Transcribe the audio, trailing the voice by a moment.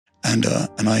And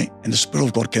the Spirit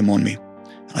of God came on me.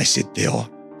 And I said, there are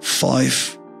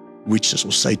 5 witches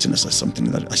or Satanists or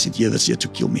something like that. I said, yeah, that's here to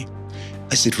kill me.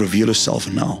 I said, reveal yourself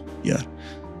now. Yeah.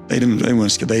 They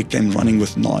weren't scared. They came running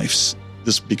with knives,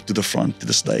 this big to the front, to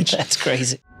the stage. That's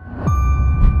crazy.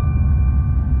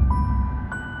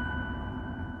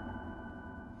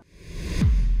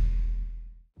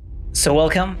 So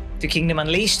welcome to Kingdom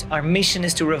Unleashed. Our mission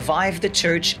is to revive the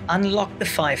church, unlock the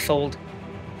fivefold,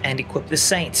 and equip the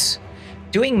saints.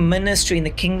 Doing ministry in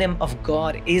the kingdom of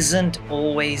God isn't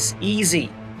always easy.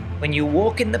 When you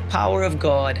walk in the power of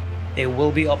God, there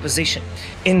will be opposition.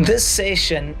 In this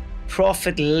session,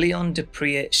 Prophet Leon du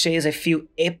Preez shares a few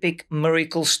epic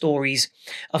miracle stories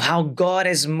of how God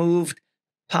has moved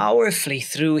powerfully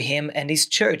through him and his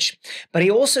church. But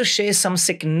he also shares some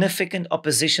significant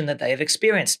opposition that they have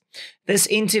experienced. This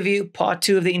interview, part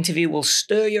 2 of the interview, will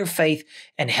stir your faith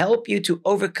and help you to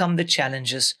overcome the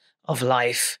challenges of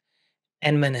life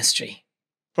and ministry.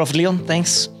 Prophet Leon,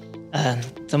 thanks.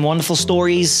 Some wonderful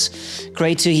stories.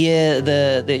 Great to hear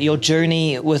your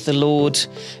journey with the Lord.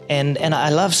 And I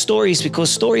love stories because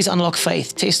stories unlock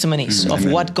faith, testimonies of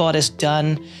Amen. what God has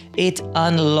done. It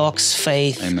unlocks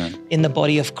faith in the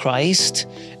body of Christ.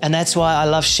 And that's why I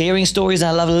love sharing stories and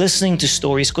I love listening to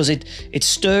stories, because it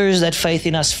stirs that faith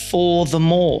in us for the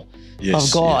more of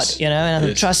God. You know, and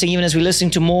I'm trusting even as we're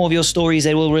listening to more of your stories,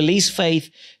 they will release faith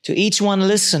to each one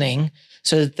listening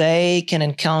so that they can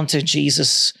encounter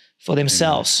Jesus for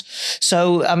themselves.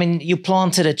 So, I mean, you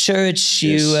planted a church,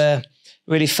 you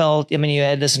really felt, I mean, you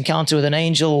had this encounter with an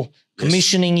angel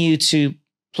commissioning you to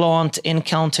plant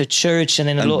Encounter Church. And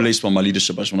then the Lord, blessed by my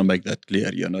leadership, I just want to make that clear,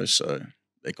 you know, so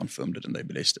they confirmed it and they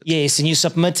blessed it. Yes, and you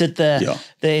submitted the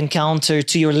encounter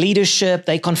to your leadership.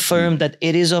 They confirmed that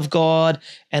it is of God,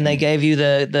 and they gave you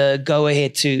the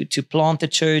go-ahead to plant the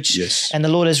church. Yes. And the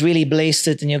Lord has really blessed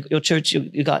it. And your church,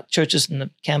 you got churches and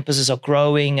the campuses are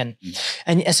growing.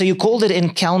 And so you called it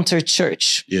Encounter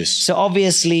Church. Yes. So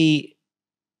obviously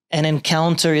an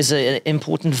encounter is an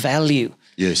important value.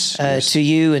 To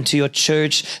you and to your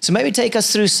church. So maybe take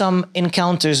us through some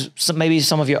encounters, maybe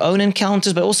some of your own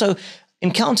encounters, but also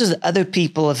encounters that other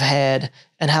people have had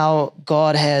and how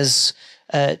God has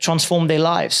transformed their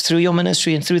lives through your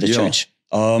ministry and through the church.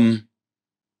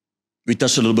 We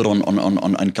touched a little bit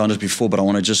on encounters before, but I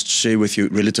want to just share with you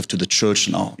relative to the church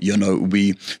now. You know,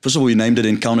 first of all, we named it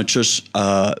Encounter Church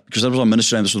because that was our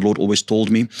ministry and that's what the Lord always told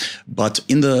me. But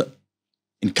in the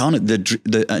encounter,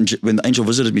 when the angel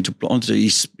visited me to plant it,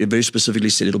 he very specifically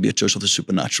said it'll be a church of the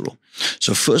supernatural.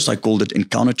 So first I called it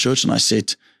Encounter Church, and I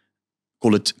said,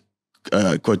 call it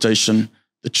quotation,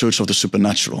 the church of the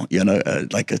supernatural, you know,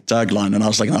 like a tagline. And I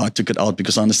was like, no, I took it out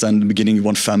because I understand in the beginning you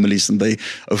want families and they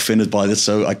offended by that.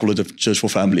 So I call it a church for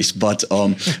families. But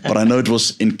I know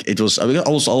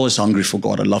I was always hungry for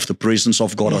God. I love the presence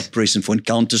of God. I was present for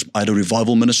encounters. I had a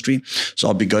revival ministry. So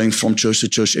I'll be going from church to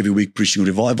church every week, preaching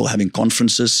revival, having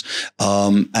conferences.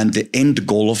 And the end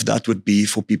goal of that would be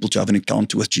for people to have an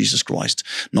encounter with Jesus Christ.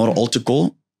 Not an altar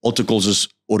call. Altar calls is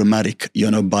automatic, you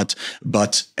know, but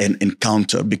an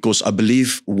encounter, because I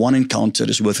believe one encounter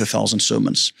is worth 1,000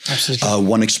 sermons. Absolutely.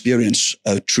 One experience,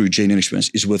 a true, genuine experience,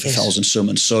 is worth 1,000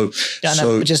 sermons. So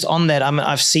just on that,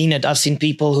 I've seen it. I've seen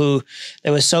people who,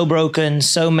 they were so broken,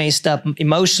 so messed up,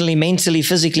 emotionally, mentally,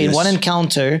 physically. And one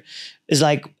encounter is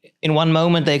like, in one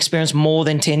moment, they experience more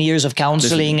than 10 years of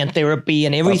counseling and therapy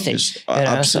and everything.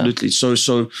 Absolutely.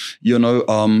 So you know,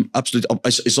 absolutely.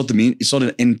 It's not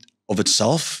an end of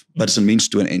itself, but it's a means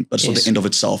to an end. But it's not the end of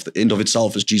itself. The end of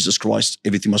itself is Jesus Christ.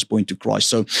 Everything must point to Christ.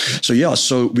 So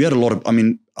we had a lot of, I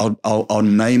mean, our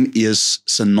name is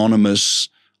synonymous,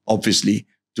 obviously,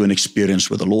 to an experience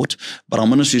with the Lord, but our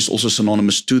ministry is also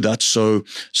synonymous to that. So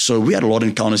we had a lot of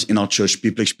encounters in our church,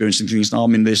 people experiencing things. Now, I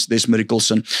mean, there's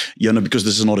miracles, and you know, because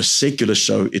this is not a secular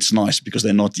show, it's nice because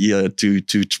they're not here to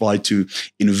try to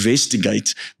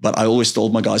investigate. But I always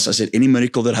told my guys, I said, any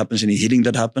miracle that happens, any healing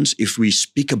that happens, if we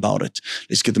speak about it,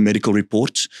 let's get the medical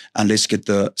report and let's get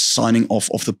the signing off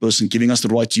of the person giving us the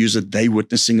right to use it, they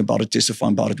witnessing about it,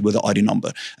 testifying about it with the ID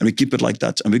number, and we keep it like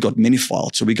that. And we got many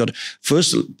files. So we got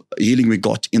first healing we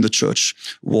got in the church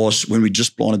was when we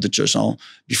just planted the church. Now,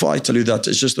 before I tell you that,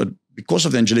 it's just that because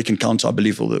of the angelic encounter, I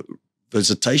believe, or the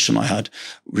visitation I had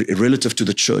relative to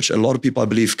the church, a lot of people, I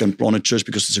believe, can plant a church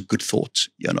because it's a good thought,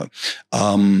 you know.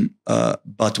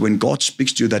 But when God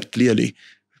speaks to you that clearly,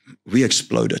 we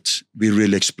exploded. We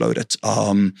really exploded.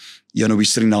 You know, we're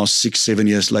sitting now 6-7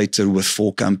 years later with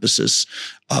 4 campuses.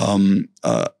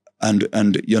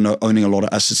 And you know, owning a lot of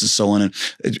assets and so on, and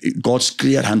God's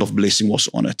clear hand of blessing was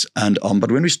on it. And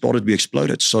but when we started, we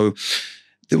exploded. So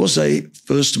there was a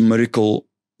first miracle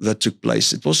that took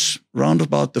place. It was around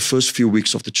about the first few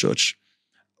weeks of the church.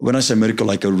 When I say miracle,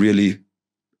 like a really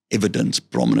evident,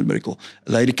 prominent miracle.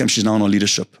 A lady came, she's now in our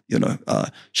leadership,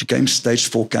 she came stage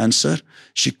 4 cancer.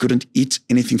 She couldn't eat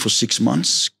anything for 6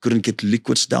 months, couldn't get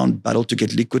liquids down, battled to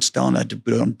get liquids down, had to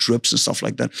put her on drips and stuff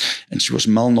like that. And she was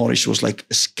malnourished. She was like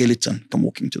a skeleton come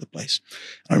walking to the place.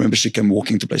 I remember she came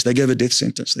walking to the place. They gave her a death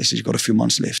sentence. They said, you got a few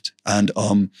months left. And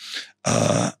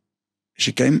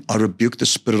she came, I rebuked the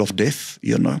spirit of death,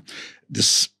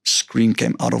 this scream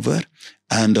came out of her.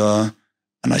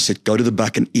 And I said, go to the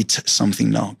back and eat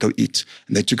something now. Go eat.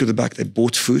 And they took her to the back. They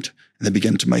bought food and they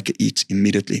began to make her eat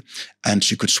immediately. And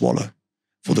she could swallow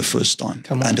for the first time.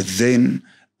 And then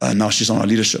now she's on our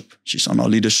leadership. She's on our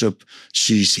leadership.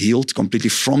 She's healed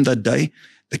completely. From that day,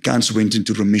 the cancer went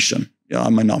into remission. Yeah, I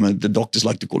mean, the doctors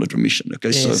like to call it remission. Okay,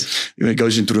 yes. So it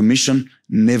goes into remission,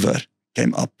 never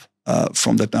came up.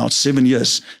 From that now, 7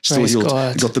 years, still Praise healed.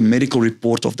 God. Got the medical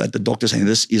report of that. The doctor saying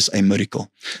this is a miracle.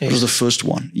 Yes. It was the first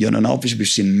one. Now obviously we've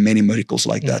seen many miracles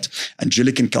like that.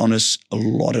 Angelic encounters a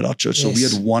lot at our church. Yes. So we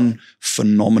had one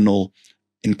phenomenal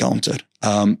encounter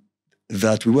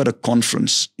that we were at a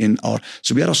conference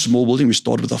so we had our small building. We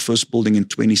started with our first building in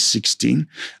 2016.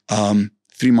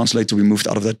 3 months later, we moved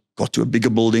out of that, got to a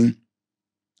bigger building.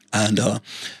 And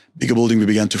bigger building, we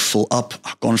began to fill up.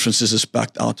 Our conferences is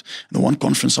packed out. And the one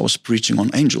conference I was preaching on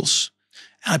angels.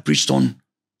 And I preached on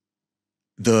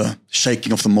the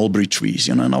shaking of the mulberry trees,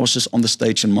 and I was just on the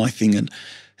stage in my thing, and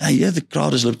I hear the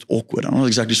crowd is a little bit awkward. I don't know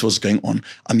exactly what's going on.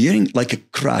 I'm hearing like a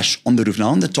crash on the roof. Now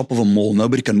on the top of a mall, no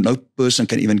person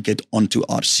can even get onto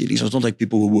our ceiling. So it's not like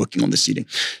people were working on the ceiling.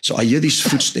 So I hear these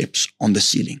footsteps on the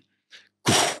ceiling.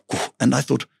 And I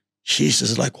thought, jeez,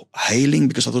 is it like hailing?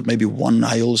 Because I thought maybe one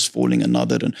hail is falling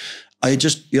another. And I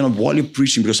just, while you're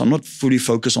preaching, because I'm not fully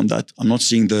focused on that, I'm not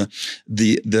seeing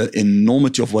the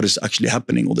enormity of what is actually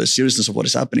happening or the seriousness of what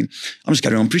is happening. I'm just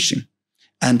carrying on preaching.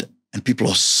 And people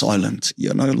are silent,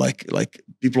 like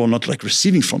people are not like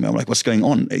receiving from me. I'm like, what's going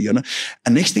on?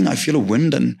 And next thing I feel a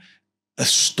wind and a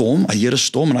storm. I hear a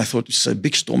storm and I thought it's a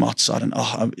big storm outside. And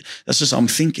that's just how I'm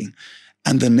thinking.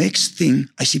 And the next thing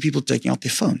I see people taking out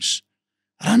their phones.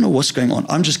 I don't know what's going on.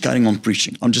 I'm just carrying on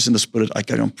preaching. I'm just in the spirit. I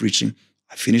carry on preaching.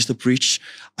 I finish the preach.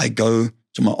 I go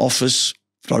to my office,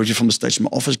 directly from the stage to my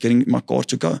office, getting my car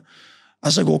to go.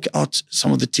 As I walk out,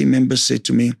 some of the team members said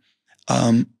to me,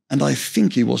 and I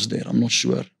think he was there. I'm not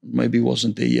sure. Maybe he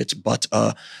wasn't there yet. But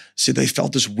said they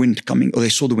felt this wind coming, or they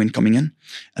saw the wind coming in,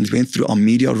 and it went through our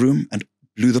media room and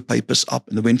blew the papers up,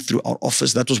 and they went through our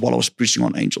office. That was while I was preaching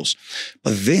on angels.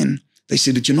 But then they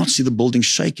said, did you not see the building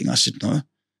shaking? I said, no.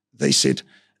 They said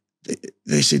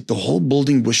the whole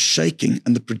building was shaking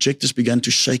and the projectors began to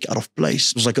shake out of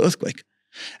place. It was like an earthquake.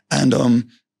 And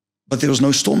but there was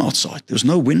no storm outside. There was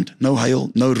no wind, no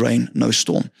hail, no rain, no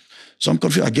storm. So I'm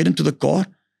confused. I get into the car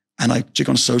and I check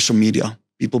on social media.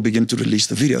 People begin to release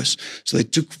the videos. So they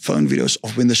took phone videos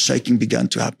of when the shaking began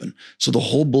to happen. So the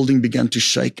whole building began to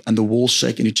shake and the walls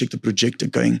shake, and you check the projector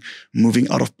moving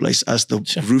out of place as the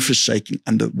roof is shaking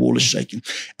and the wall is shaking.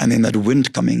 And then that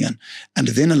wind coming in. And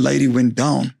then a lady went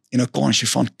down in a car and she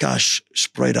found cash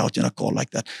sprayed out in a car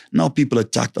like that. Now people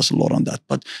attacked us a lot on that,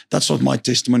 but that's not my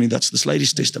testimony. That's this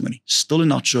lady's testimony. Still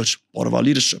in our church, part of our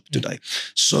leadership today.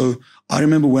 So I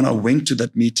remember when I went to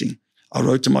that meeting, I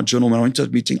wrote in my journal, when I went to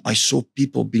that meeting, I saw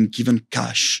people being given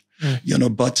cash,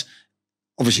 but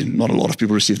obviously not a lot of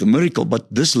people received the miracle,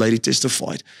 but this lady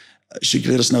testified. She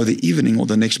let us know the evening or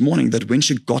the next morning that when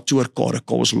she got to her car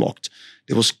was locked.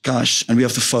 There was cash, and we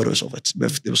have the photos of it.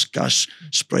 There was cash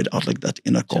sprayed out like that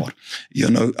in her car,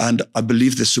 and I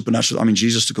believe the supernatural. I mean,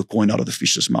 Jesus took a coin out of the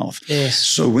fish's mouth. Yes.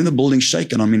 So when the building's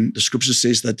shaken, I mean, the scripture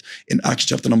says that in Acts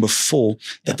chapter number 4,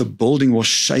 that the building was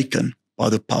shaken by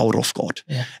the power of God.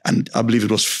 Yeah. And I believe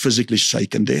it was physically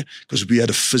shaken there because we had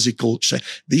a physical shake.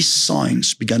 These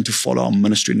signs began to follow our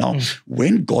ministry. Now,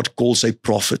 when God calls a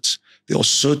prophet, there are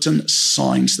certain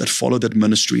signs that follow that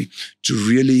ministry to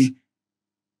really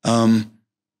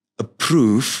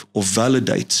approve or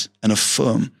validate and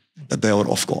affirm that they are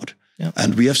of God. Yeah.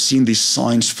 And we have seen these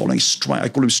signs following, I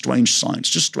call them strange signs,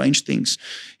 just strange things.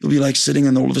 You'll be like sitting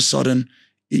and all of a sudden,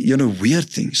 weird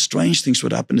things, strange things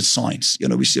would happen in signs.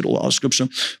 We see it all in our scripture.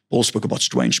 Paul spoke about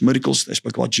strange miracles. They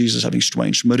spoke about Jesus having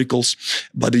strange miracles.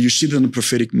 But you see it in the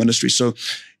prophetic ministry. So,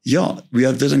 we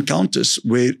have these encounters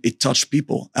where it touched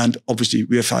people. And obviously,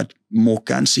 we have had more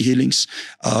cancer healings,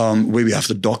 where we have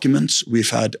the documents. We've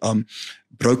had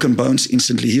broken bones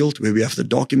instantly healed, where we have the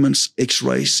documents,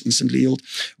 x-rays instantly healed.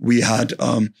 We had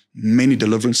many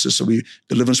deliverances. So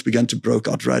deliverance began to break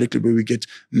out radically, where we get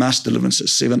mass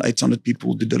deliverances, 700-800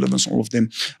 people did deliverance, all of them.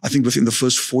 I think within the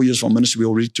first 4 years of our ministry, we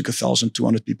already took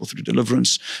 1,200 people through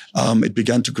deliverance. It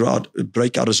began to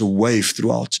break out as a wave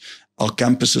throughout our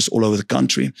campuses all over the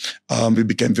country. We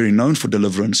became very known for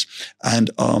deliverance.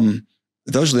 And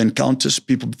those are the encounters.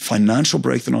 Financial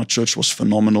breakthrough in our church was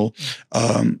phenomenal.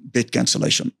 Bed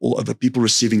cancellation all over. People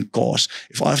receiving cars.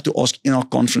 If I have to ask in our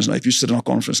conference, now if you sit in our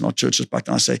conference in our churches back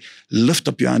then, I say, lift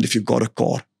up your hand if you got a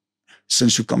car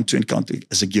since you come to Encounter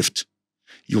as a gift.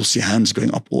 You'll see hands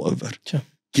going up all over. Sure.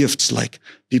 Gifts like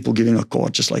people giving a car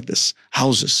just like this,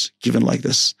 houses given like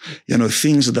this,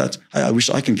 things that I wish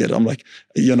I can get. I'm like,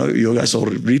 you guys are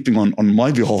reaping on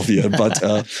my behalf here, but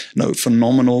no,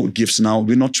 phenomenal gifts. Now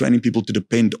we're not training people to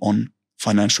depend on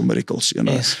financial miracles.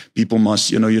 Yes. People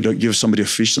must, you don't give somebody a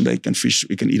fish and they can fish.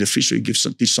 You can eat a fish, or you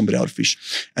teach somebody how to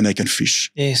fish and they can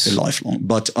fish their lifelong.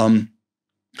 But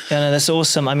that's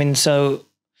awesome. I mean, so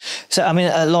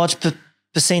a large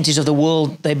percentage of the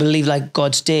world, they believe like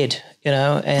God's dead,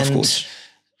 and of course.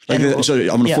 I'm going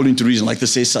to fall into reason, like the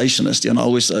cessationist. I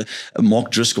always, Mark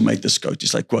Driscoll made this quote.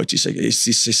 He's like, he's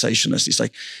the cessationist. He's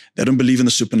like, they don't believe in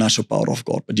the supernatural power of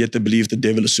God, but yet they believe the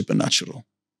devil is supernatural.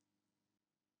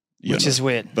 Which is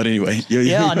weird. But anyway.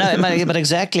 But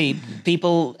exactly.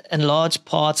 People in large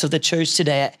parts of the church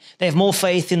today, they have more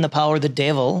faith in the power of the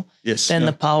devil than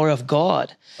the power of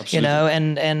God.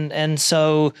 Absolutely. And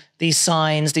so these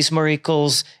signs, these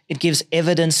miracles, it gives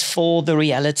evidence for the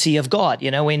reality of God.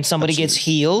 When somebody gets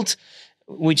healed,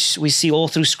 which we see all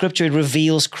through Scripture, it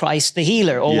reveals Christ the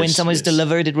healer. Or when someone is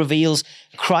delivered, it reveals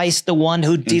Christ the one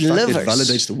who delivers. It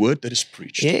validates the word that is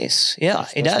preached. Yes,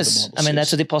 it does.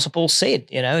 That's what the Apostle Paul said.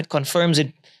 It confirms,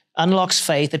 it unlocks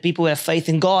faith, that people have faith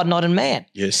in God, not in man.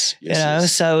 Yes.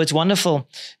 So it's wonderful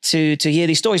to hear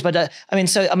these stories. But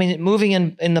moving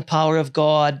in the power of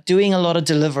God, doing a lot of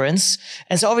deliverance,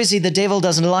 and so obviously the devil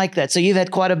doesn't like that. So you've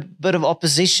had quite a bit of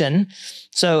opposition.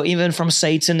 So even from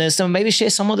Satanists, and maybe share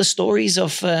some of the stories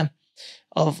of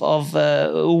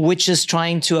witches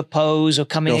trying to oppose or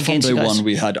coming against you guys. From day one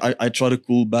we had, I try to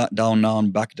cool back down now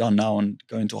and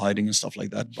go into hiding and stuff like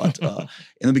that. But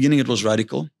in the beginning it was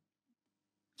radical.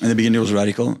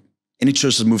 Any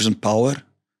church that moves in power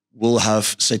will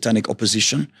have satanic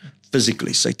opposition,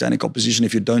 physically satanic opposition.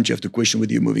 If you don't, you have to question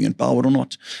whether you're moving in power or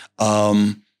not.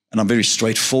 And I'm very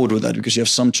straightforward with that, because you have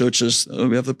some churches,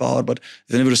 we have the power, but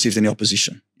they never received any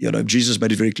opposition. Jesus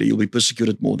made it very clear, you'll be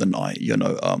persecuted more than I.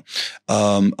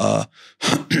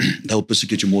 They'll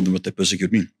persecute you more than what they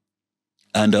persecute me.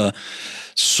 And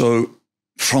so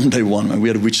from day one, we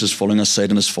had witches following us,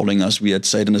 Satanists following us. We had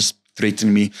Satanists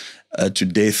threatening me to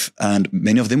death, and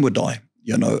many of them would die,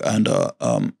 and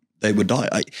they would die.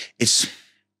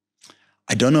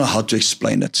 I don't know how to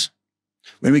explain it.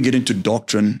 When we get into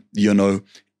doctrine,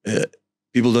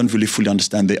 people don't really fully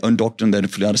understand their own doctrine. They don't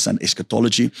fully understand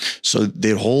eschatology. So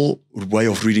their whole way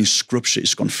of reading scripture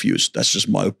is confused. That's just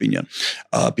my opinion.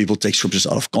 People take scriptures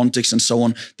out of context and so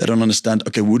on. They don't understand,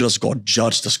 okay, who does God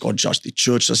judge? Does God judge the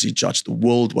church? Does he judge the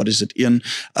world? What is it in?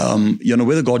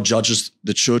 Whether God judges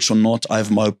the church or not, I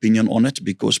have my opinion on it,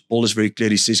 because Paul is very clear.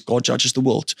 He says God judges the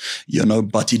world,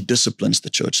 but he disciplines the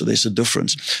church. So there's a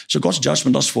difference. So God's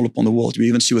judgment does fall upon the world. We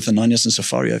even see with Ananias and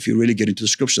Sapphira, if you really get into the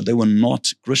scripture, they were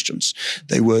not Christians.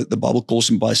 The Bible calls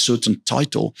them by a certain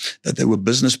title, that they were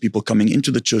business people coming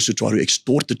into the church to try to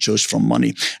extort the church from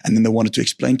money. And then they wanted to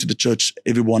explain to the church,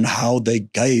 everyone, how they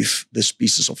gave these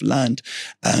pieces of land.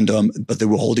 And, but they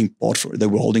were holding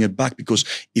it back, because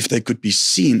if they could be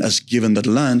seen as given that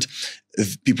land,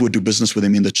 people would do business with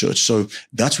them in the church. So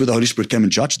that's where the Holy Spirit came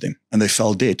and judged them, and they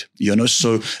fell dead.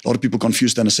 So a lot of people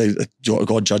confuse that and say that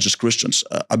God judges Christians.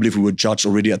 I believe we were judged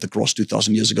already at the cross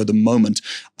 2,000 years ago, the moment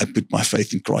I put my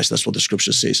faith in Christ. That's what the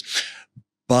scripture says.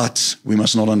 But we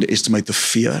must not underestimate the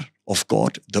fear of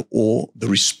God, the awe, the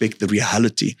respect, the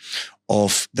reality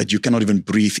of that you cannot even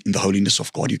breathe in the holiness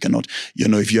of God. You cannot,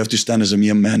 if you have to stand as a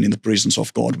mere man in the presence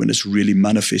of God when it's really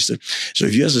manifested. So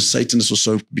if you as a Satanist or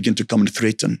so begin to come and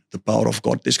threaten the power of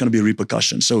God, there's going to be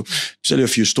repercussions. So to tell you a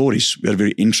few stories, we had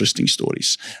very interesting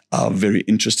stories.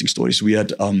 We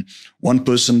had one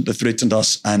person that threatened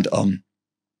us, and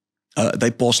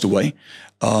they passed away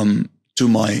to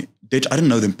my death. I didn't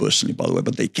know them personally, by the way,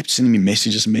 but they kept sending me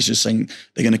messages saying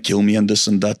they're going to kill me and this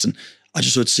and that. And I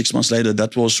just heard 6 months later,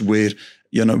 that was where,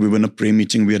 we were in a prayer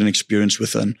meeting. We had an experience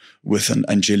with an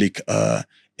angelic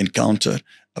encounter.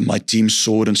 My team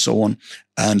saw it and so on.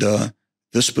 And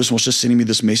this person was just sending me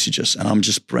these messages and I'm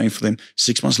just praying for them.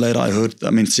 6 months later,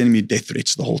 sending me death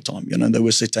threats the whole time. They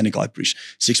were satanic high priests.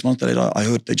 6 months later, I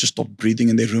heard they just stopped breathing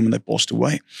in their room and they passed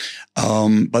away.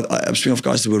 But I'm speaking of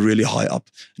guys that were really high up.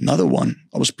 Another one,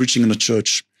 I was preaching in a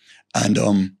church and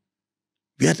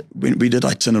we did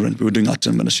itinerant. We were doing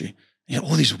itinerant ministry.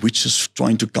 All these witches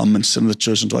trying to come and sit in the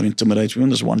church and try to intimidate. We were in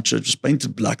this one church, it was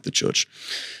painted black, the church.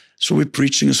 So we're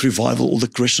preaching this revival. All the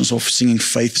Christians are singing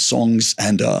faith songs,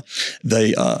 and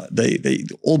they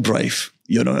all brave,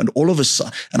 and all of a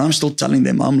sudden, and I'm still telling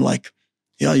them, I'm like,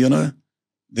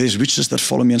 there's witches that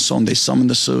follow me and so on. There's some in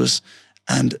the service,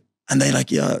 and they're like,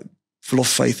 full of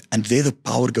faith, and there the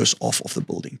power goes off of the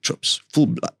building, trips, full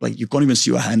blood, like you can't even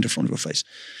see your hand in front of your face,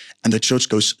 and the church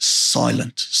goes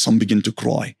silent. Some begin to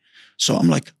cry. So I'm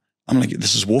like,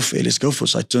 this is warfare. Let's go for it.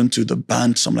 So I turned to the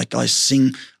band. So I'm like, guys,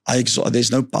 sing, I exalt.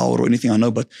 There's no power or anything I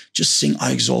know, but just sing,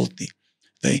 I exalt thee.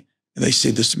 They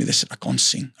said this to me. They said, I can't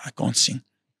sing. I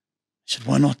said,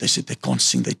 why not? They said, they can't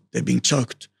sing. They're being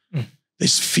choked.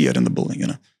 There's fear in the building,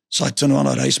 So I turned around,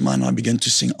 I raised my hand, I began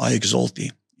to sing, I exalt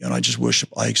thee. I just worship,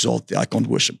 I exalt thee. I can't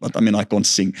worship, but I can't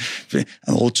sing. And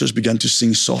the whole church began to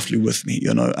sing softly with me,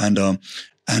 and the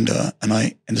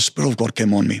Spirit of God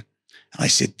came on me. And I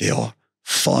said, there are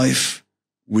 5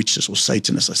 witches or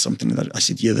Satanists or something like that. I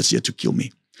said, that's here to kill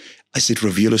me. I said,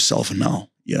 reveal yourself now.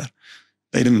 Yeah.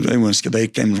 They weren't scared. They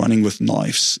came running with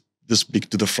knives this big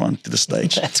to the front, to the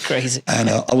stage. That's crazy. And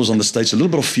I was on the stage. A little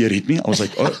bit of fear hit me. I was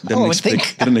like, didn't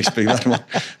expect that one.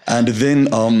 And then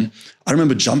I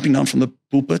remember jumping down from the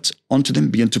pulpit onto them,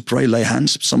 began to pray, lay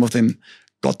hands.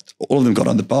 All of them got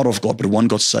on the power of God, but one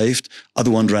got saved. Other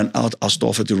one ran out. Our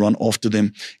staff had to run after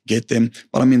them, get them.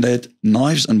 But they had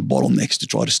knives and bottlenecks to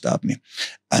try to stab me.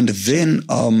 And then,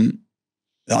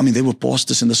 there were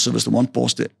pastors in the service. The one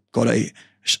pastor got a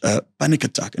panic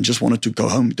attack and just wanted to go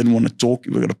home. He didn't want to talk.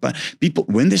 People,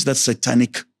 when there's that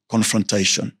satanic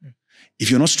confrontation, if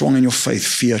you're not strong in your faith,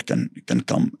 fear can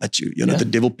come at you. The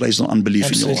devil plays on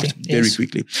unbelief in your heart very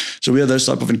quickly. So we had those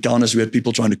type of encounters. We had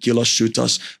people trying to kill us, shoot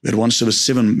us. We had one service,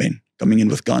 7 men coming in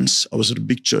with guns. I was at a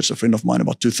big church, a friend of mine,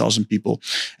 about 2,000 people.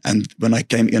 And when I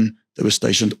came in, they were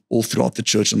stationed all throughout the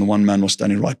church, and the one man was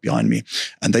standing right behind me.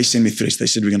 And they sent me threats. They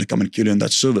said, we're going to come and kill you in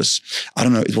that service. I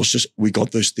don't know. It was just, we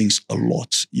got those things a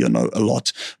lot, a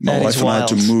lot. My wife and I had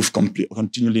to move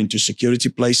continually into security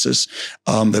places.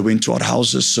 They went to our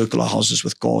houses, circle our houses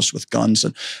with cars, with guns.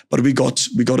 But we got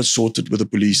it sorted with the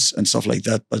police and stuff like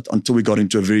that. But until we got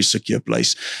into a very secure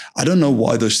place, I don't know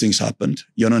why those things happened.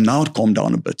 Now it calmed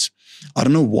down a bit. I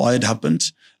don't know why it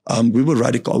happened. We were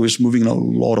radical. I was moving in a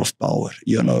lot of power,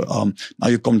 now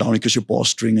you come down because you're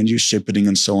pastoring and you're shepherding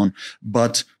and so on.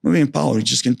 But moving in power, you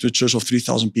just get into a church of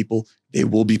 3,000 people, there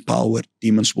will be power.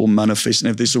 Demons will manifest. And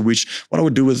if there's a witch, what I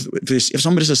would do with this, if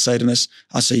somebody's a Satanist,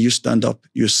 I say, you stand up,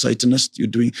 you're a Satanist,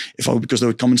 because they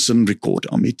would come and sit and record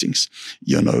our meetings,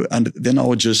 and then I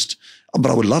would just, but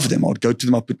I would love them. I would go to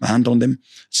them, I put my hand on them,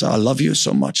 say, I love you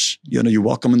so much. You're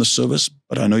welcome in the service,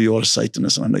 but I know you are a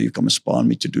Satanist and I know you come inspire on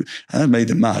me to do. And that made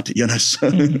them mad,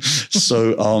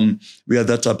 So we had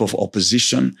that type of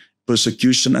opposition,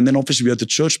 persecution. And then obviously we had the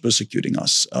church persecuting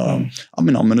us.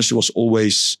 Our ministry was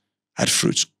always had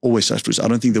fruits. I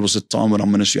don't think there was a time when our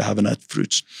ministry haven't had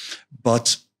fruits.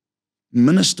 But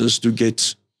ministers do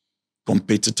get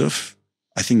competitive.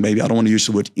 I think maybe, I don't want to use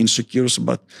the word insecure,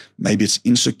 but maybe it's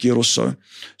insecure or so.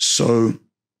 So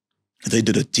they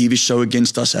did a TV show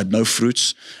against us, had no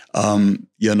fruits.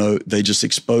 They just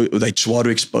they tried to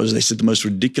expose, they said the most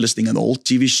ridiculous thing, and the whole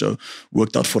TV show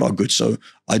worked out for our good. So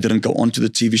I didn't go on to the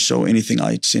TV show or anything.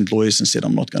 I sent lawyers and said,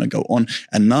 I'm not going to go on.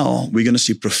 And now we're going to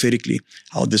see prophetically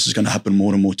how this is going to happen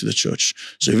more and more to the church.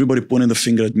 So everybody pointing the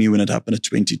finger at me when it happened at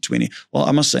 2020. Well,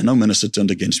 I must say, no minister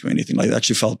turned against me or anything. Like, they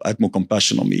actually felt I had more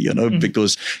compassion on me,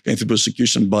 because going through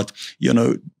persecution. But,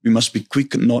 we must be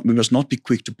quick, we must not be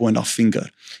quick to point our finger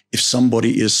if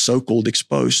somebody is so-called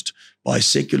exposed by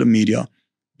secular media,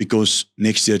 because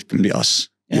next year it can be us,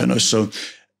 So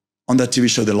on that TV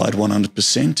show, they lied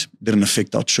 100%. Didn't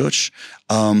affect our church.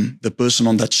 The person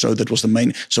on that show, that was the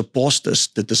main. So pastors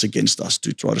did this against us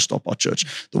to try to stop our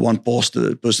church. The one pastor,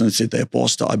 the person that said they're a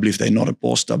pastor, I believe they're not a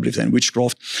pastor. I believe they're in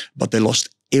witchcraft, but they lost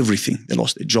everything. They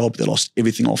lost their job. They lost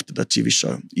everything after that TV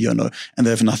show, and they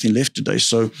have nothing left today.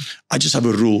 So I just have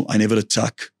a rule. I never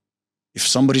attack. If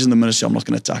somebody's in the ministry, I'm not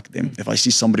going to attack them. If I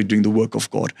see somebody doing the work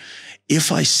of God,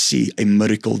 if I see a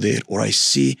miracle there, or I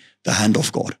see the hand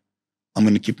of God, I'm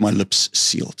going to keep my lips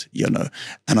sealed,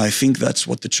 And I think that's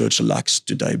what the church lacks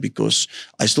today, because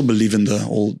I still believe in the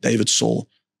whole David Saul.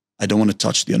 I don't want to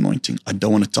touch the anointing. I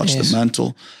don't want to touch the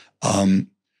mantle.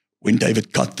 When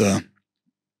David cut the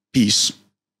piece,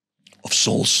 of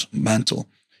Saul's mantle.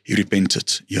 He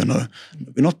repented, you know.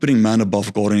 We're not putting man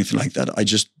above God or anything like that. I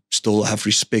just still have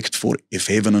respect for if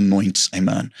heaven anoints a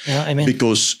man. Yeah, amen.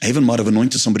 Because heaven might have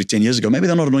anointed somebody 10 years ago. Maybe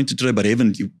they're not anointed today, but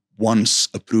heaven once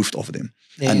approved of them.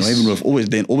 Yes. And heaven will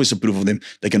always approve of them.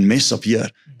 They can mess up here,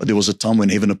 but there was a time when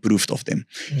heaven approved of them.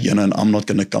 You know, and I'm not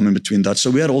going to come in between that. So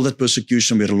we had all that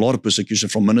persecution. We had a lot of persecution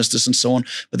from ministers and so on.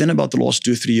 But then about the last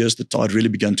 2 or 3 years, the tide really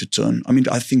began to turn. I mean,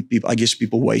 I guess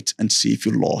people wait and see if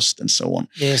you're lost and so on.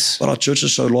 Yes. But our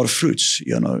churches show a lot of fruits,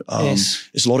 you know. Yes.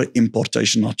 There's a lot of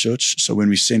importation in our church. So when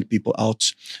we send people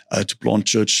out to plant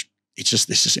church,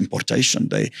 this is importation.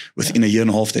 Within a year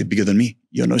and a half, they're bigger than me,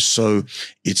 you know. So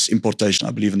it's importation.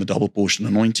 I believe in the double portion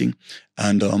anointing.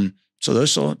 And so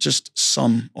those are just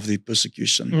some of the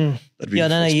persecution that we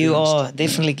you are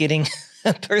definitely getting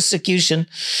persecution.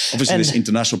 Obviously, there's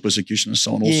international persecution and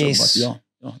so on also. Yes.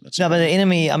 But that's but the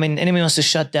enemy wants to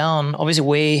shut down, obviously,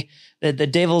 where the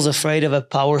devil's afraid of a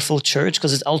powerful church,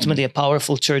 because it's ultimately a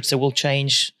powerful church that will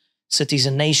change cities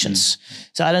and nations.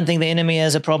 So I don't think the enemy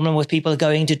has a problem with people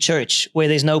going to church where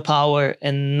there's no power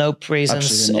and no presence.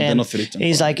 Absolutely not. They're not threatened.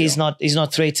 He's like, he's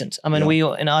not threatened. I mean, we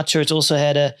in our church also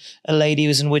had a lady who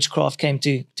was in witchcraft came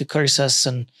to curse us,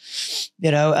 and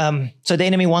you know, so the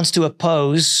enemy wants to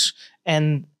oppose.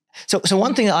 And so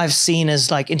one thing that I've seen is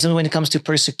like, when it comes to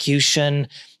persecution,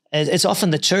 it's often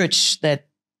the church that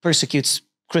persecutes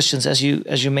Christians, as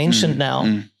you mentioned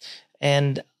now.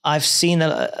 And I've seen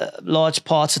large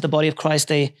parts of the body of Christ,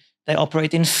 they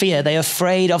operate in fear. They're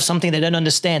afraid of something they don't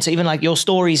understand. So even like your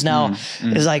stories now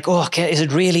is like, oh, okay, is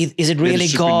it really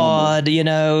God? You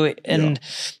know, and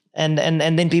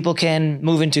then people can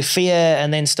move into fear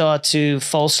and then start to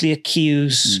falsely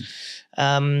accuse.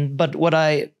 But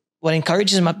what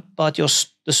encourages me about the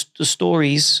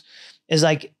stories is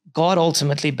like God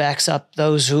ultimately backs up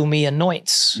those whom He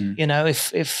anoints. You know,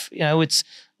 if you know, it's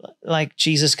like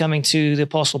Jesus coming to the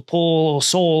Apostle Paul or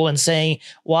Saul and saying,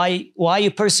 why are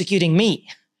you persecuting me?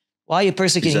 Why are you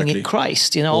persecuting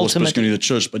Christ? You know, Paul ultimately. was persecuting the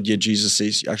church, but yet Jesus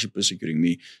says, you're actually persecuting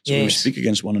me. So when we speak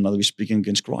against one another, we're speaking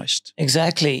against Christ.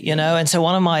 Exactly. You know, and so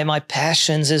one of my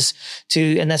passions is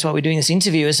and that's why we're doing this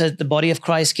interview, is that the body of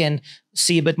Christ can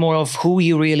see a bit more of who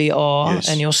you really are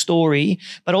and your story,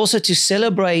 but also to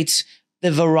celebrate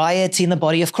the variety in the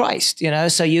body of Christ. You know,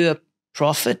 so you're a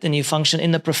prophet and you function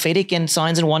in the prophetic and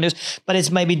signs and wonders, but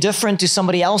it's maybe different to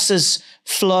somebody else's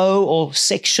flow or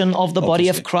section of the body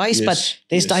of Christ, but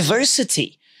there's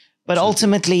diversity. But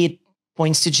ultimately it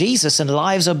points to Jesus, and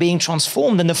lives are being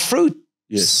transformed, and the fruit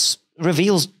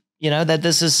reveals, you know, that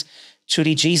this is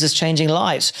truly Jesus changing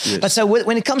lives. But so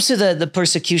when it comes to the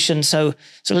persecution, so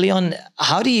Leon,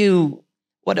 how do you,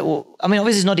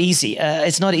 obviously it's not easy.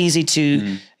 It's not easy to,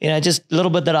 you know, just a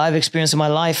little bit that I've experienced in my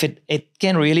life, it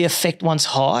can really affect one's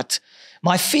heart.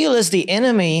 My feel is the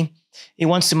enemy, he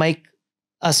wants to make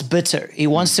us bitter. He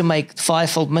wants to make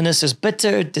fivefold ministers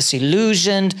bitter,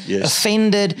 disillusioned,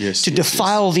 offended, to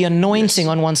defile the anointing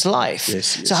on one's life.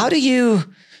 So how do you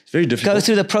go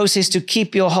through the process to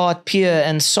keep your heart pure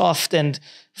and soft and,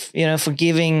 you know,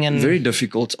 forgiving? And very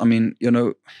difficult. I mean, you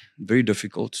know, very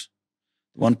difficult.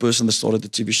 One person that started the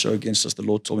TV show against us, the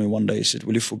Lord told me one day, He said,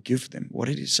 will you forgive them? What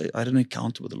did He say? I had an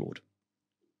encounter with the Lord.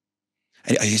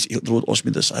 And the Lord asked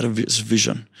me this. I had this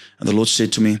vision. And the Lord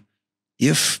said to me,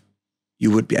 if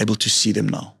you would be able to see them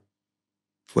now,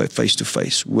 face to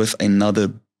face, with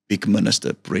another big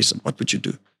minister present, what would you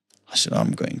do? I said,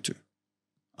 I'm going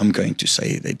to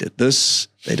say they did this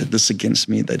against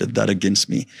me, they did that against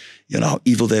me. You know, how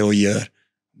evil they are here.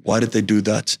 Why did they do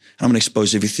that? And I'm going to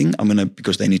expose everything.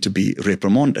 Because they need to be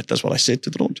reprimanded. That's what I said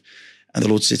to the Lord. And the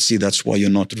Lord said, see, that's why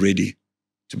you're not ready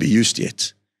to be used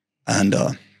yet. And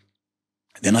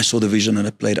then I saw the vision and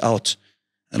it played out.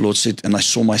 And the Lord said, and I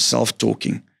saw myself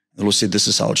talking. The Lord said, this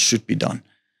is how it should be done.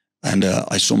 And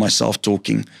I saw myself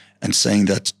talking and saying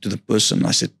that to the person.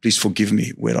 I said, please forgive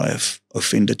me where I have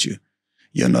offended you.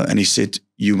 You know, and He said,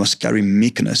 you must carry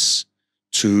meekness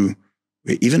to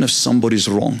where even if somebody's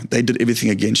wrong, they did everything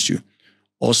against you,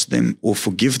 ask them or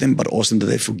forgive them, but ask them that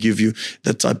they forgive you,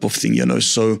 that type of thing, you know.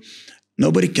 So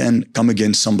nobody can come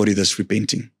against somebody that's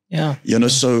repenting. You know,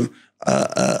 so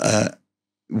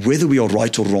whether we are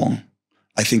right or wrong,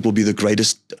 I think will be the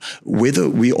greatest,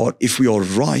 if we are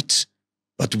right,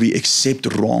 but we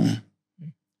accept wrong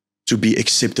to be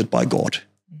accepted by God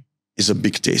is a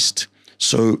big test.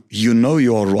 So you know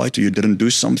you are right or you didn't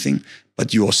do something,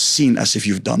 but you are seen as if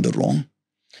you've done the wrong.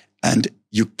 And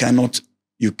you cannot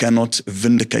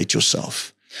vindicate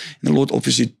yourself. And the Lord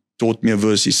obviously taught me a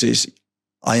verse. He says,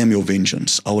 I am your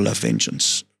vengeance. I will have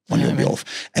vengeance. on your behalf.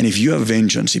 And if you have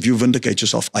vengeance, if you vindicate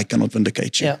yourself, I cannot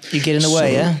vindicate you. Yeah, you get in the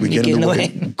way, yeah? We get in the way.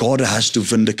 God has to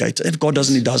vindicate. If God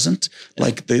doesn't, he doesn't.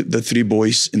 Like the three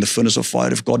boys in the furnace of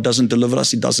fire. If God doesn't deliver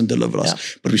us, he doesn't deliver us.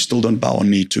 Yeah. But we still don't bow our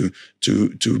knee to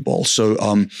Baal. So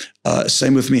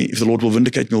same with me. If the Lord will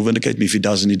vindicate me, he'll vindicate me. If he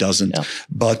doesn't, he doesn't. Yeah.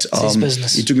 But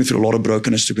he took me through a lot of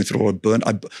brokenness, took me through a lot of burn.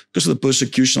 Because of the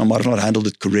persecution, I might have not handled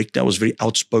it correctly. I was very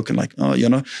outspoken, like, I'll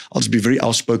just be very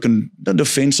outspoken, not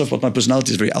defensive, but my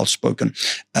personality is very outspoken.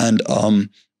 And I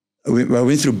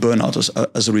went through burnout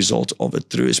as a result of it,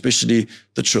 through especially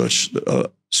the church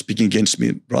speaking against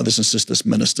me, brothers and sisters,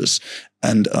 ministers.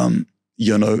 And,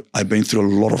 I've been through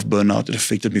a lot of burnout. It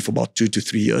affected me for about 2 to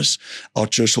 3 years. Our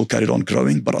church still carried on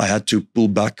growing, but I had to pull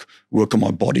back, work on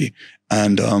my body.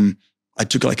 And I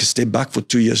took like a step back for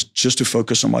 2 years just to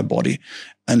focus on my body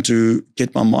and to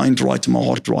get my mind right and my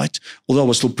heart right. Although I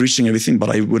was still preaching everything, but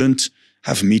I wouldn't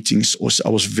have meetings, or I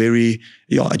was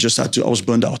I was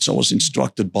burned out. So I was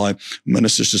instructed by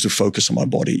ministers just to focus on my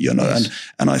body, yes.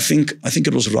 And I think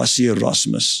it was Rassie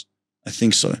Erasmus, I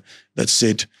think so, that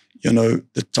said,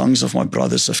 the tongues of my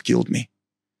brothers have killed me.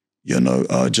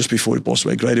 Just before he passed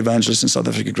away, great evangelist in South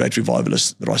Africa, great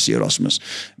revivalist, Rassie Erasmus,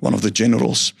 one of the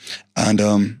generals.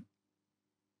 And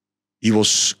he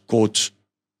was caught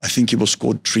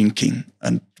drinking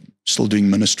and still doing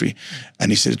ministry.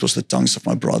 And he said, it was the tongues of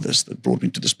my brothers that brought me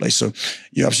to this place. So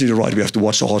you're absolutely right. We have to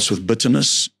watch our hearts with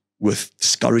bitterness, with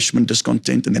discouragement,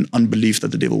 discontent, and then unbelief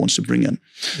that the devil wants to bring in,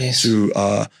 yes, to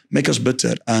make us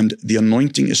bitter. And the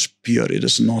anointing is pure. It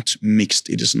is not mixed.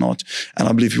 It is not. And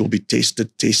I believe you will be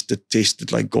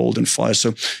tested like gold and fire.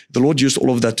 So the Lord used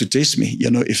all of that to test me.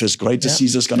 If his greater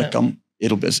season is going to come,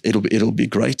 it'll be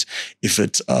great.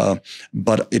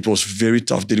 But it was very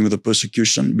tough dealing with the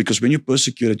persecution, because when you're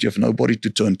persecuted, you have nobody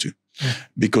to turn to,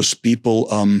 because people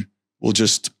will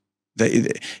just.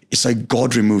 It's like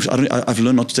God removes. I've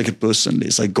learned not to take it personally.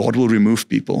 It's like God will remove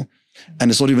people, and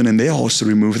it's not even in their hearts to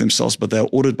remove themselves, but they are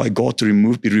ordered by God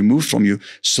to be removed from you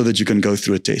so that you can go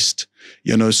through a test.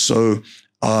 So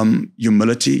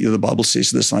humility. The Bible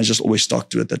says this, and I just always stuck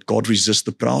to it: that God resists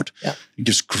the proud. Yeah. He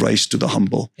gives grace to the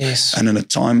humble. Yes. And in a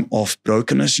time of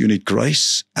brokenness, you need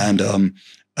grace. And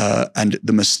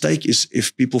the mistake is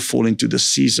if people fall into this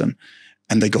season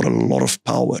and they got a lot of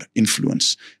power,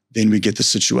 influence, then we get the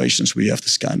situations where you have the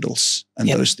scandals and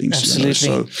those things.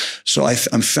 Absolutely. So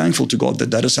I'm thankful to God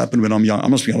that has happened when I'm young. I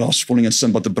was falling in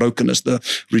sin, but the brokenness, the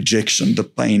rejection, the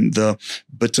pain, the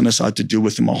bitterness I had to deal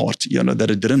with in my heart, that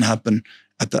it didn't happen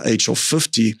at the age of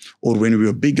 50 or when we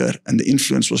were bigger and the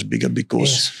influence was bigger,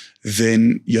 because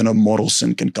then, moral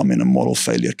sin can come in and moral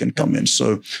failure can come in.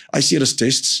 So I see it as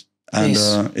tests. And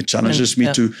it challenges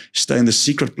me to stay in the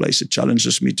secret place. It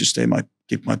challenges me to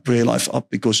keep my prayer life up,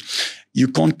 because you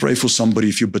can't pray for somebody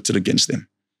if you're bitter against them.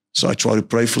 So I try to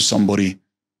pray for somebody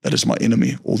that is my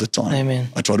enemy all the time. Amen.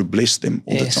 I try to bless them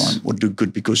all the time, or do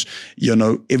good, because,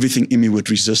 everything in me would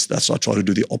resist that. So I try to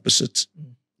do the opposite.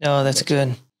 No, that's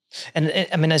good. And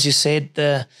I mean, as you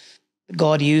said,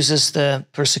 God uses the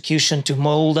persecution to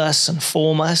mold us and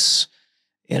form us.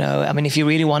 If you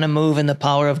really want to move in the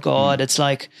power of God, it's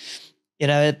like,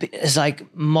 it's like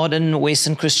modern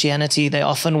Western Christianity. They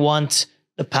often want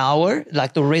the power,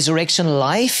 like the resurrection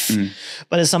life.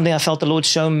 But it's something I felt the Lord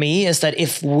show me, is that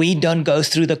if we don't go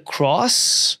through the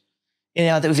cross,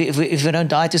 if we don't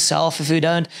die to self, if we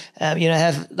don't,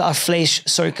 have our flesh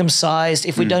circumcised,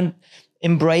 if we don't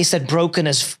embrace that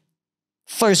brokenness,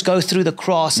 first go through the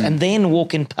cross and then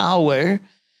walk in power,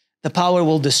 the power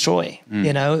will destroy,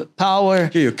 power.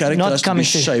 Yeah, your character has to be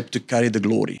shaped to carry the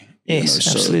glory. Yes,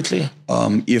 absolutely.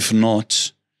 If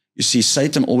not, you see,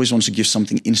 Satan always wants to give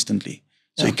something instantly.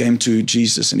 So he came to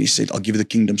Jesus and he said, I'll give you the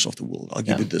kingdoms of the world. I'll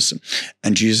give you this.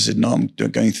 And Jesus said, no, I'm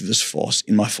going through this fast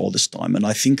in my Father's time. And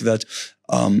I think that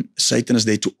Satan is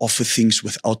there to offer things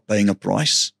without paying a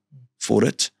price for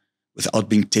it, without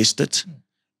being tested.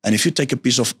 And if you take a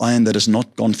piece of iron that has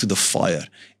not gone through the fire,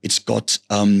 it's got,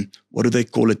 what do they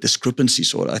call it?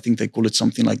 Discrepancies, or I think they call it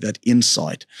something like that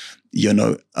inside,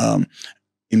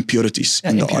 impurities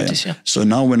in the iron. Yeah. So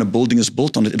now when a building is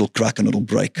built on it, it'll crack and it'll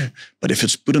break. But if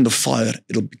it's put in the fire,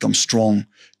 it'll become strong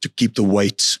to keep the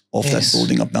weight of that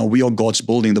building up. Now we are God's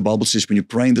building. The Bible says when you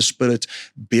pray in the Spirit,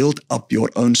 build up your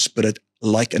own spirit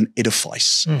like an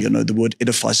edifice. The word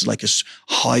edifice is like a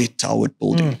high towered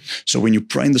building. So when you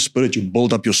pray in the Spirit, you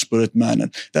build up your spirit, man.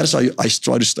 And that's how I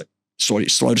try to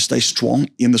stay strong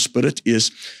in the Spirit,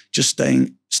 is just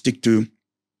stick to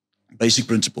basic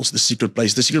principles, the secret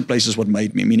place. The secret place is what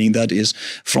made me, meaning that is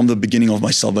from the beginning of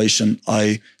my salvation,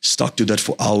 I stuck to that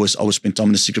for hours. I would spend time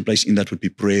in the secret place. In that would be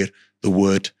prayer, the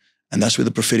word, And that's where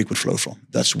the prophetic would flow from.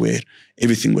 That's where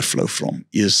everything would flow from,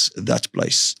 is that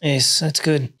place. Yes, that's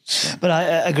good. But I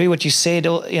agree what you said.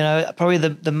 Probably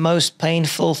the most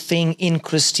painful thing in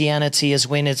Christianity is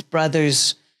when it's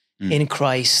brothers in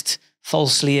Christ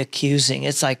falsely accusing.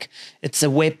 It's like it's a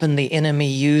weapon the enemy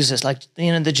uses, like,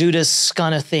 the Judas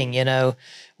kind of thing,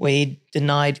 where he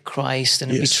denied Christ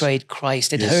and betrayed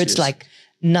Christ. It hurts like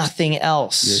nothing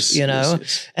else,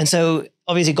 Yes. And so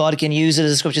obviously God can use it,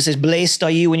 as the scripture says, blessed are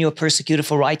you when you are persecuted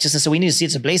for righteousness. So we need to see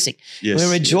it's a blessing. We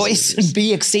rejoice and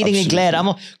be exceedingly glad.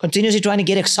 I'm continuously trying to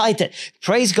get excited.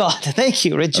 Praise God. Thank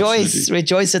you.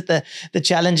 Rejoice at the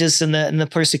challenges and the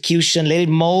persecution. Let it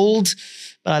mold.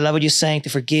 But I love what you're saying, to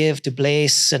forgive, to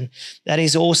bless, and that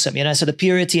is awesome. So the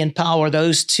purity and power,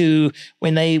 those two,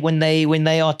 when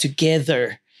they are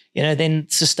together, then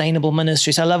sustainable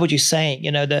ministry. So I love what you're saying,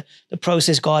 the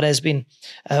process God has been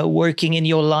working in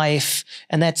your life,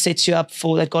 and that sets you up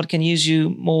for that God can use you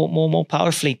more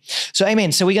powerfully. So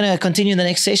amen. So we're going to continue in the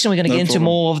next session. We're going to get into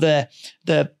more of the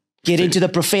into the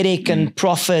prophetic and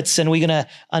prophets, and we're going to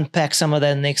unpack some of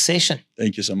that in the next session.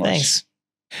 Thank you so much. Thanks.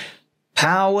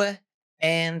 Power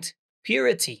and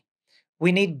purity.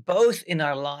 We need both in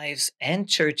our lives and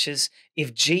churches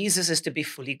if Jesus is to be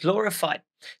fully glorified.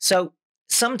 So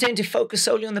some tend to focus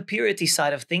solely on the purity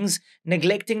side of things,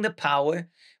 neglecting the power,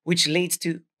 which leads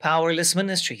to powerless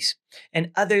ministries.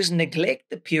 And others neglect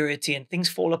the purity and things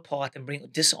fall apart and bring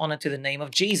dishonor to the name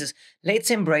of Jesus. Let's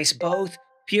embrace both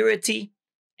purity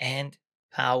and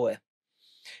power.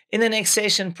 In the next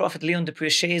session, Prophet Leon du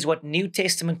Preez shares what New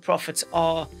Testament prophets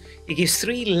are. He gives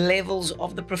 3 levels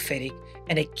of the prophetic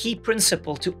and a key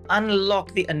principle to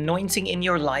unlock the anointing in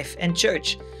your life and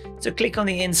church. So click on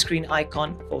the end screen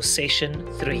icon for session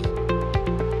 3.